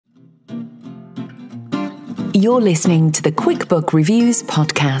You're listening to the Quick Book Reviews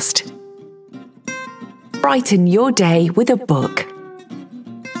podcast. Brighten your day with a book.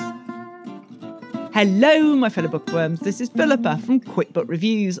 Hello, my fellow bookworms. This is Philippa from Quick Book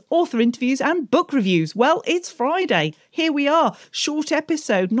Reviews, author interviews and book reviews. Well, it's Friday. Here we are. Short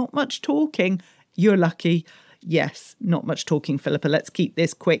episode, not much talking. You're lucky. Yes, not much talking, Philippa. Let's keep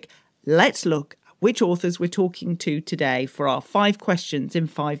this quick. Let's look at which authors we're talking to today for our 5 questions in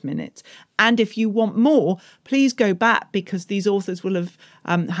 5 minutes. And if you want more, please go back because these authors will have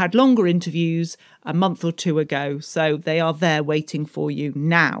had longer interviews a month or 2 ago. So they are there waiting for you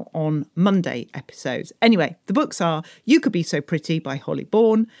now on Monday episodes. Anyway, the books are You Could Be So Pretty by Holly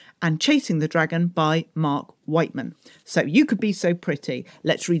Bourne and Chasing the Dragon by Mark Wightman. So You Could Be So Pretty.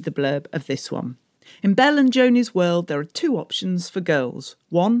 Let's read the blurb of this one. In Belle and Joni's world, there are 2 options for girls.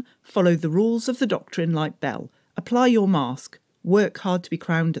 1, follow the rules of the doctrine like Belle. Apply your mask. Work hard to be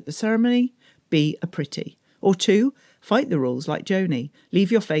crowned at the ceremony. Be a pretty. Or 2, fight the rules like Joni.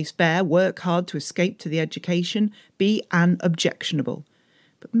 Leave your face bare. Work hard to escape to the education. Be an objectionable.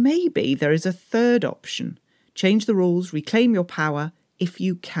 But maybe there is a 3rd option. Change the rules. Reclaim your power if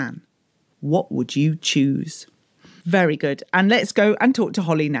you can. What would you choose? Very good. And let's go and talk to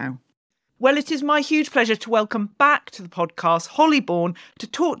Holly now. Well, it is my huge pleasure to welcome back to the podcast Holly Bourne to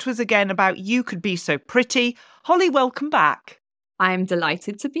talk to us again about You Could Be So Pretty. Holly, welcome back. I'm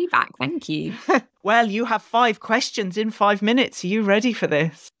delighted to be back. Thank you. Well, you have 5 questions in 5 minutes. Are you ready for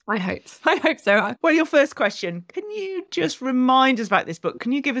this? I hope so. Well, your first question, can you just remind us about this book?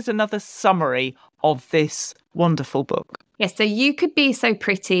 Can you give us another summary of this wonderful book? Yes, so You Could Be So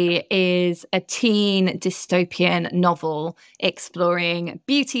Pretty is a teen dystopian novel exploring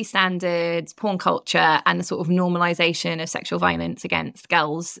beauty standards, porn culture, and the sort of normalisation of sexual violence against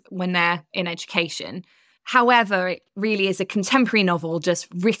girls when they're in education. However, it really is a contemporary novel just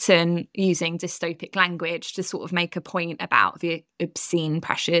written using dystopic language to sort of make a point about the obscene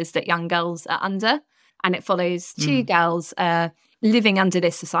pressures that young girls are under. And it follows 2 girls living under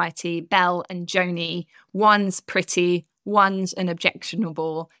this society, Belle and Joni. One's pretty, one's an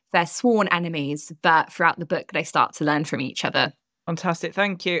objectionable. They're sworn enemies, but throughout the book, they start to learn from each other. Fantastic,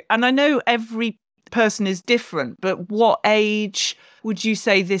 thank you. And I know every person is different, but what age would you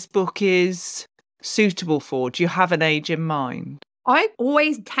say this book is suitable for? Do you have an age in mind? I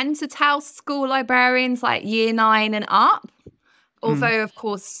always tend to tell school librarians like year 9 and up. Although, of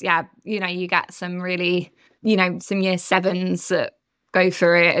course, you get some really, some year 7s that go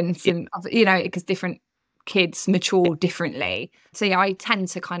through it and some, because different kids mature differently. So, I tend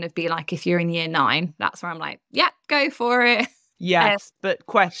to kind of be like, if you're in year 9, that's where I'm like, yeah, go for it. Yes, but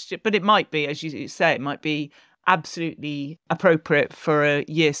it might be, as you say, it might be absolutely appropriate for a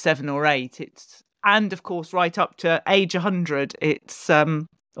year 7 or 8. And of course, right up to age 100, it's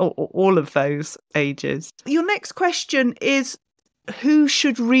all of those ages. Your next question is, who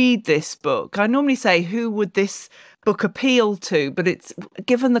should read this book? I normally say, who would this book appeal to? But it's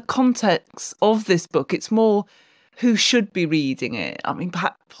given the context of this book, it's more who should be reading it. I mean,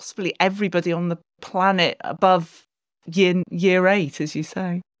 perhaps possibly everybody on the planet above year 8, as you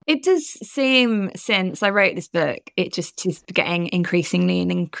say. It does seem, since I wrote this book, it just is getting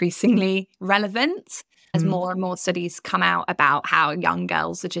increasingly relevant as more and more studies come out about how young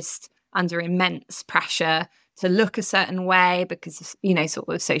girls are just under immense pressure to look a certain way because of, sort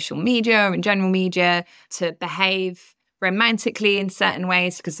of social media and general media, to behave romantically in certain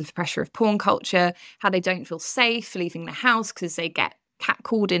ways because of the pressure of porn culture, how they don't feel safe leaving the house because they get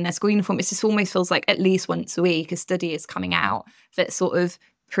catcalled in their school uniform. It just almost feels like at least once a week a study is coming out that sort of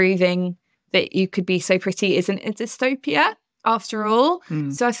proving that You Could Be So Pretty isn't a dystopia after all.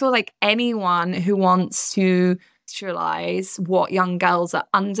 So I feel like anyone who wants to visualize what young girls are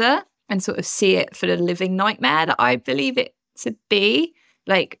under and sort of see it for the living nightmare that I believe it to be,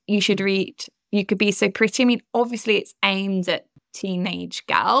 like, you should read You Could Be So Pretty. I mean, obviously it's aimed at teenage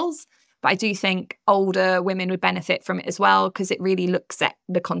girls, but I do think older women would benefit from it as well because it really looks at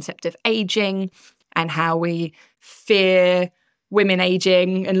the concept of aging and how we fear women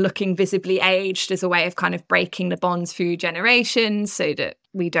aging and looking visibly aged as a way of kind of breaking the bonds through generations so that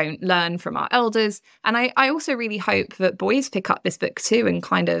we don't learn from our elders. And I also really hope that boys pick up this book too and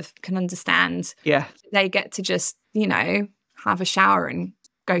kind of can understand they get to just, have a shower and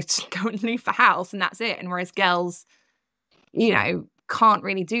go and leave the house and that's it. And whereas girls, can't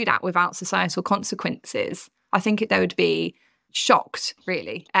really do that without societal consequences. I think they would be shocked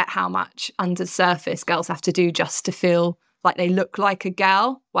really at how much under the surface girls have to do just to feel like they look like a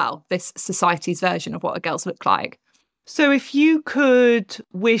girl. Well, this society's version of what a girls look like. So if you could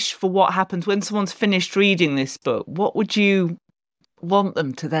wish for what happens when someone's finished reading this book, what would you want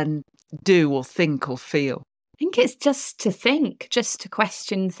them to then do or think or feel? think it's just to think, just to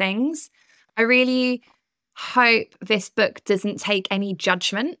question things. I really hope this book doesn't take any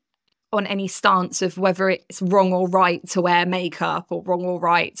judgment on any stance of whether it's wrong or right to wear makeup or wrong or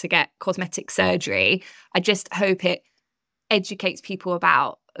right to get cosmetic surgery. I just hope it educates people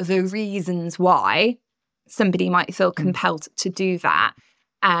about the reasons why somebody might feel compelled to do that,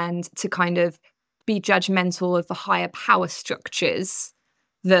 and to kind of be judgmental of the higher power structures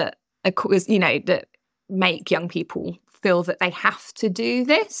that that make young people feel that they have to do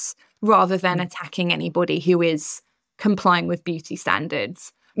this, rather than attacking anybody who is complying with beauty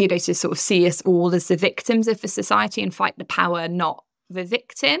standards. To sort of see us all as the victims of the society and fight the power, not the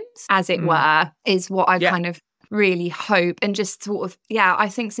victims, as it were, is what I kind of really hope. And just sort of, I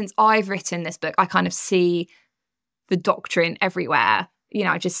think since I've written this book, I kind of see the doctrine everywhere.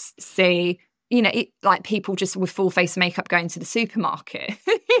 I just see, like people just with full face makeup going to the supermarket.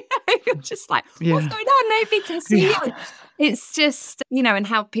 You're just like, what's going on? Nobody can see you. It's just, and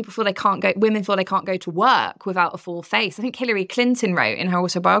how people feel women feel they can't go to work without a full face. I think Hillary Clinton wrote in her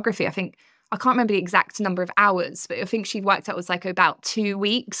autobiography, I can't remember the exact number of hours, but I think she worked out it was like about 2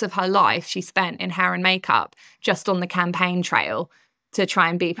 weeks of her life she spent in hair and makeup just on the campaign trail to try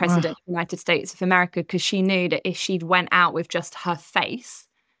and be president of the United States of America, because she knew that if she'd went out with just her face,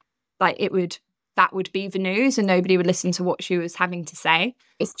 like that would be the news and nobody would listen to what she was having to say.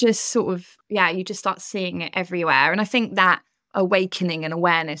 It's just sort of, you just start seeing it everywhere. And I think that awakening and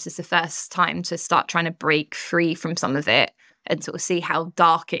awareness is the first time to start trying to break free from some of it and sort of see how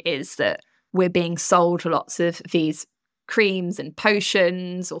dark it is that we're being sold lots of these creams and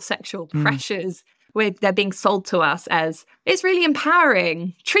potions or sexual pressures. They're being sold to us as, it's really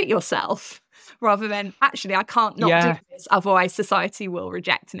empowering, treat yourself, rather than, actually, I can't not do this, otherwise society will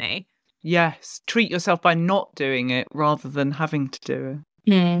reject me. Yes, treat yourself by not doing it rather than having to do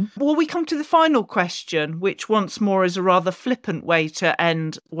it. Well, we come to the final question, which once more is a rather flippant way to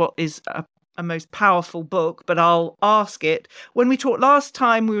end what is a most powerful book, but I'll ask it. When we talked last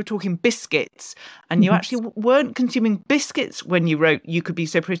time, we were talking biscuits, and you actually weren't consuming biscuits when you wrote You Could Be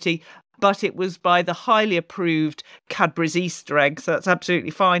So Pretty, but it was by the highly approved Cadbury's Easter egg, so that's absolutely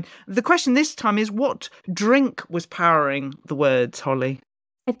fine. The question this time is, what drink was powering the words, Holly?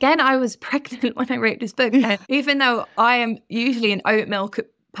 Again, I was pregnant when I wrote this book. Even though I am usually an oat milk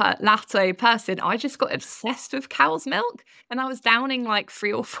latte person, I just got obsessed with cow's milk, and I was downing like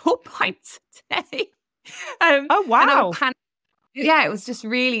 3 or 4 pints a day. Oh, wow. It was just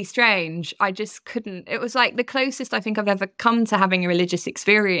really strange. I just couldn't. It was like the closest I think I've ever come to having a religious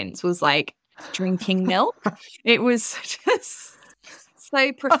experience was like drinking milk. It was just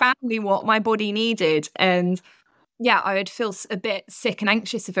so profoundly what my body needed. And I would feel a bit sick and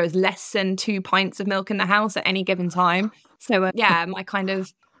anxious if there was less than 2 pints of milk in the house at any given time. So, my kind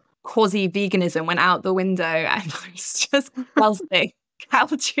of quasi-veganism went out the window, and I was just guzzling cow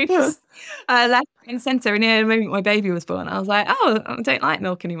juice left and centre. And the moment my baby was born, I was like, I don't like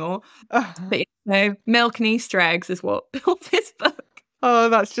milk anymore. But milk and Easter eggs is what built this book. Oh,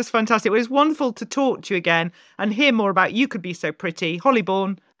 that's just fantastic. It was wonderful to talk to you again and hear more about You Could Be So Pretty. Holly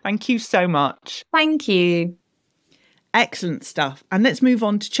Bourne, thank you so much. Thank you. Excellent stuff. And let's move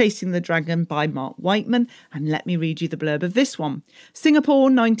on to Chasing the Dragon by Mark Wightman. And let me read you the blurb of this one. Singapore,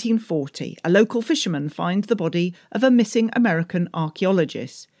 1940. A local fisherman finds the body of a missing American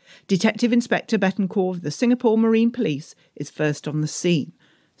archaeologist. Detective Inspector Betancourt of the Singapore Marine Police is first on the scene.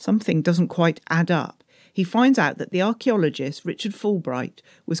 Something doesn't quite add up. He finds out that the archaeologist, Richard Fulbright,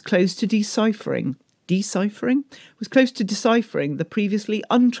 was close to deciphering the previously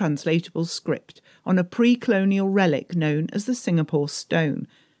untranslatable script on a pre-colonial relic known as the Singapore Stone.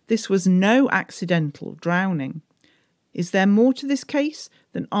 This was no accidental drowning. Is there more to this case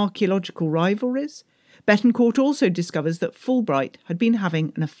than archaeological rivalries? Betancourt also discovers that Fulbright had been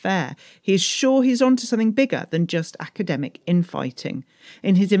having an affair. He is sure he's onto something bigger than just academic infighting.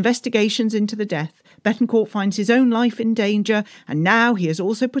 In his investigations into the death, Betancourt finds his own life in danger, and now he has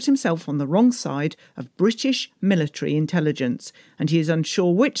also put himself on the wrong side of British military intelligence, and he is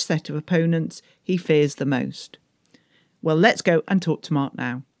unsure which set of opponents he fears the most. Well, let's go and talk to Mark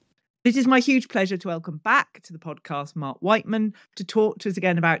now. It is my huge pleasure to welcome back to the podcast Mark Wightman to talk to us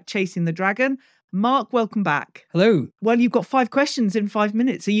again about Chasing the Dragon. Mark, welcome back. Hello. Well, you've got 5 questions in 5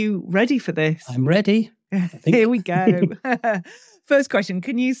 minutes. Are you ready for this? I'm ready. Here we go. First question,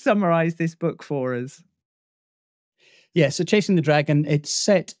 can you summarise this book for us? Yeah, so Chasing the Dragon, it's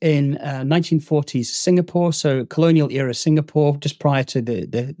set in 1940s Singapore, so colonial era Singapore, just prior to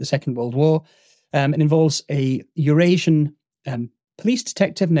the Second World War. It involves a Eurasian police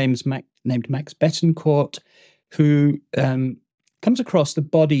detective named Max Betancourt, who comes across the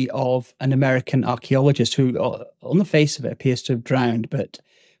body of an American archaeologist who, on the face of it, appears to have drowned. But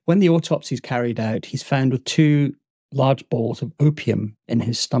when the autopsy is carried out, he's found with 2 large balls of opium in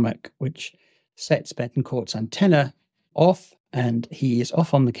his stomach, which sets Betancourt's antenna off, and he is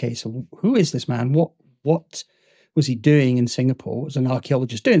off on the case of who is this man? What was he doing in Singapore? What was an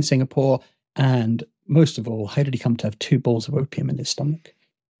archaeologist doing in Singapore? And most of all, how did he come to have 2 balls of opium in his stomach?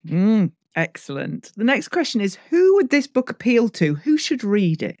 Excellent. The next question is, who would this book appeal to? Who should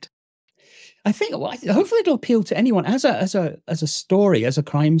read it? I think, hopefully it'll appeal to anyone as a story, as a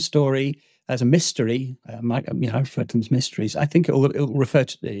crime story, as a mystery. I refer to them as mysteries. I think it'll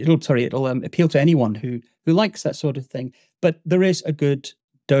appeal to anyone who likes that sort of thing. But there is a good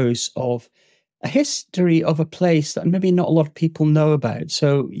dose of a history of a place that maybe not a lot of people know about.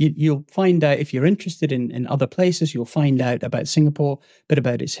 So you'll find out, if you're interested in other places, you'll find out about Singapore, a bit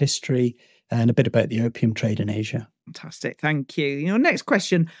about its history, and a bit about the opium trade in Asia. Fantastic. Thank you. Your next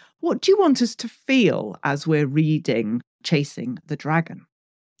question, what do you want us to feel as we're reading Chasing the Dragon?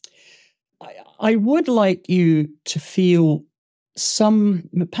 I would like you to feel some,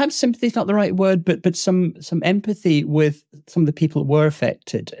 perhaps sympathy is not the right word, but some empathy with some of the people who were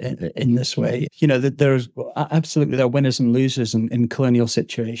affected in this way. That there are winners and losers in colonial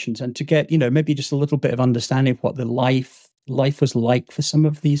situations, and to get, maybe just a little bit of understanding of what the life was like for some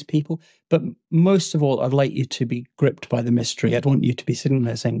of these people. But most of all, I'd like you to be gripped by the mystery. I'd want you to be sitting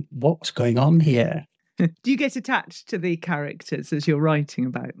there saying, what's going on here? Do you get attached to the characters as you're writing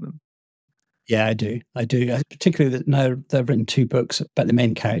about them? Yeah, I do. Particularly that now they've written 2 books about the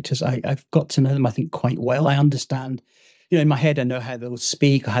main characters. I've got to know them, I think, quite well. I understand, in my head, I know how they'll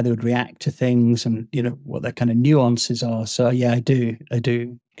speak or how they would react to things, and, what their kind of nuances are. So, yeah, I do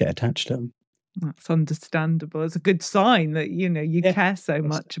get attached to them. That's understandable. It's a good sign that, you care so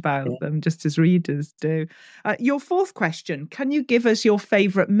much about them, just as readers do. Your 4th question, can you give us your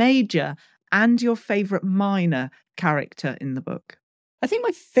favourite major and your favourite minor character in the book? I think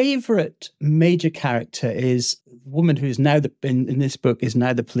my favourite major character is a woman who is now in this book is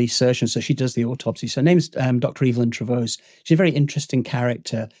now the police surgeon. So she does the autopsy. So her name's Dr. Evelyn Trevose. She's a very interesting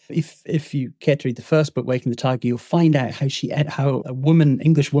character. If you care to read the first book, Waking the Tiger, you'll find out how a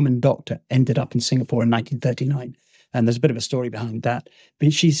English woman doctor ended up in Singapore in 1939. And there's a bit of a story behind that.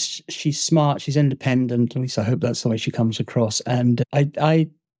 But she's smart, she's independent. At least I hope that's the way she comes across. And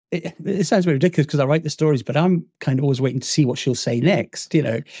it sounds very ridiculous because I write the stories, but I'm kind of always waiting to see what she'll say next,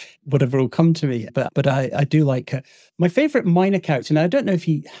 whatever will come to me. But I do like her. My favourite minor character, now I don't know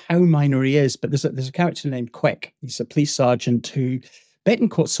how minor he is, but there's a character named Quek. He's a police sergeant who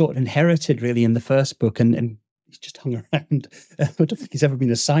Betancourt sort of inherited really in the first book, and he's just hung around. I don't think he's ever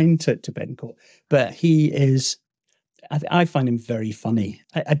been assigned to Betancourt, but he is... I find him very funny.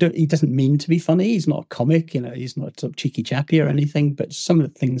 He doesn't mean to be funny. He's not a comic, he's not sort of cheeky chappy or anything, but some of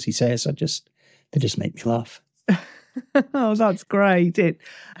the things he says they just make me laugh. Oh, that's great. It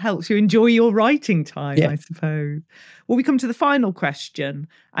helps you enjoy your writing time, I suppose. Well, we come to the final question.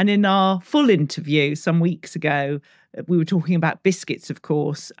 And in our full interview some weeks ago, we were talking about biscuits, of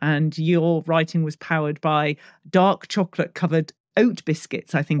course, and your writing was powered by dark chocolate covered oat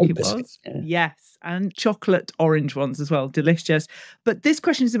biscuits, I think it was. Yes, and chocolate orange ones as well. Delicious. But this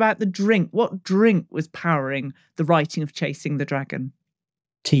question is about the drink. What drink was powering the writing of Chasing the Dragon?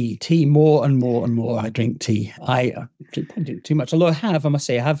 Tea, more and more and more. I drink tea. I drink too much. Although I must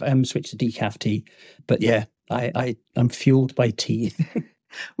say, I have switched to decaf tea. But yeah, I'm fueled by tea.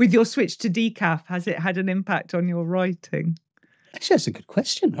 With your switch to decaf, has it had an impact on your writing? Actually, that's a good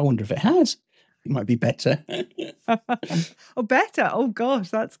question. I wonder if it has. It might be better. Oh, better. Oh,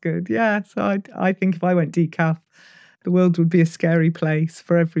 gosh, that's good. Yeah. So I think if I went decaf, the world would be a scary place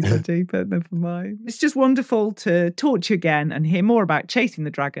for everybody, but never mind. It's just wonderful to talk to you again and hear more about Chasing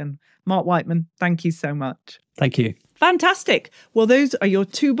the Dragon. Mark Wightman, thank you so much. Thank you. Fantastic. Well, those are your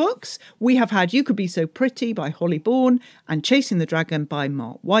 2 books. We have had You Could Be So Pretty by Holly Bourne and Chasing the Dragon by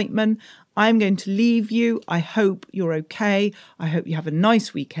Mark Wightman. I'm going to leave you. I hope you're okay. I hope you have a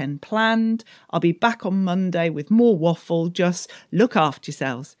nice weekend planned. I'll be back on Monday with more waffle. Just look after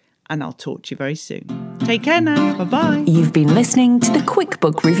yourselves and I'll talk to you very soon. Take care now. Bye-bye. You've been listening to the Quick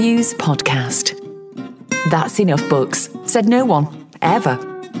Book Reviews podcast. That's enough books, said no one, ever.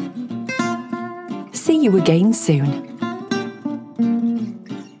 See you again soon.